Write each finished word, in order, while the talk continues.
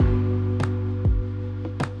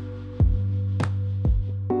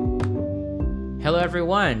Hello,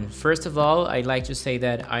 everyone. First of all, I'd like to say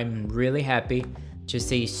that I'm really happy to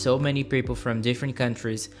see so many people from different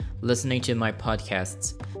countries listening to my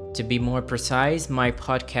podcasts. To be more precise, my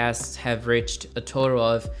podcasts have reached a total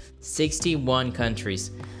of 61 countries.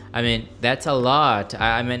 That's a lot.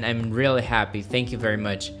 I'm really happy. Thank you very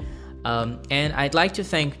much. And I'd like to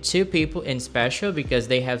thank two people in special because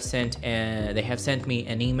they have sent me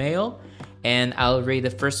an email, and I'll read the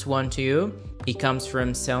first one to you. It comes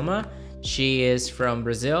from Selma. She is from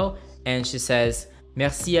Brazil, and she says,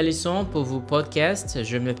 Merci Alison pour vos podcasts.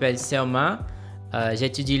 Je m'appelle Selma.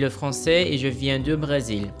 J'étudie le français et je viens du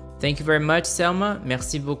Brésil. Thank you very much, Selma.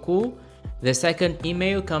 Merci beaucoup. The second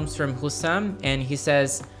email comes from Hussam, and he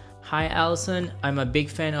says, Hi Alison, I'm a big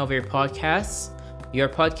fan of your podcasts. Your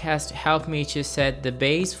podcast helped me to set the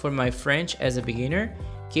base for my French as a beginner.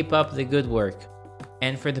 Keep up the good work.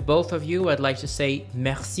 And for the both of you, I'd like to say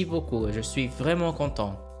merci beaucoup. Je suis vraiment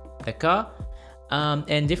content. D'accord?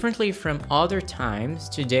 And differently from other times,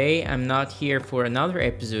 today I'm not here for another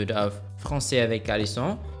episode of Français avec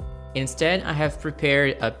Alison. Instead, I have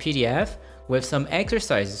prepared a PDF with some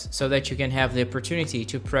exercises so that you can have the opportunity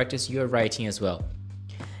to practice your writing as well.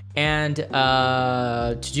 And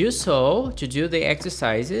to do the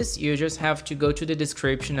exercises, you just have to go to the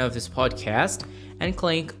description of this podcast and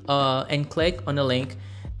click on the link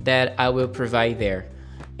that I will provide there.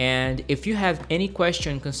 And if you have any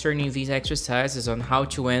question concerning these exercises on how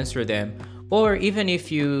to answer them, or even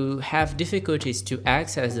if you have difficulties to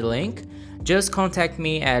access the link, just contact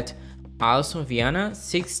me at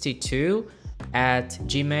alisonviana62 at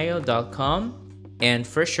gmail.com, and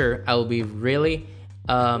for sure I will be really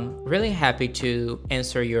happy to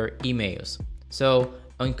answer your emails. So,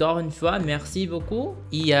 encore une fois, merci beaucoup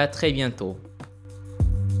et à très bientôt.